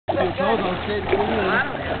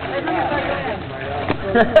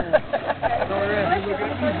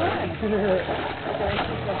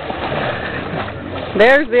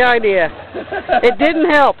There's the idea. It didn't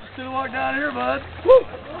help. Should have walked down here, bud.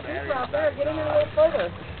 Out there. Get in there a little further.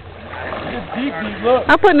 Deep, look.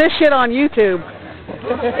 I'm putting this shit on YouTube.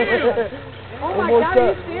 Oh my God,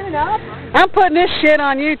 are you standing up? I'm putting this shit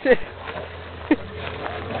on YouTube.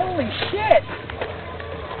 Holy shit.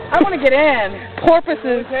 I want to get in.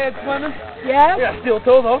 Porpoises. Head swimming? Yeah? Yeah, steel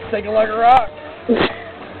toe though. Taking like a rock.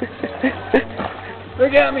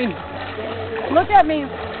 Look at me. Look at me.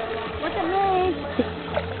 Look at me.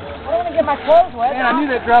 I don't want to get my clothes wet. Man, I knew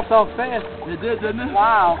that dropped off fast. It did, didn't it?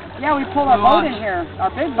 Wow. Yeah, we pulled our boat in here, our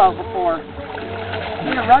big boat before. You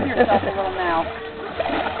need to rub yourself a little now.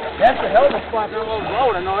 That's a hell of a spot on a little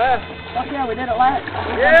boat, I know that. Fuck yeah, we did it last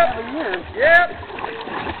year. Yep.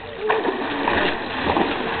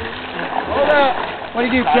 Hold up. What do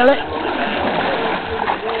you do, kill it?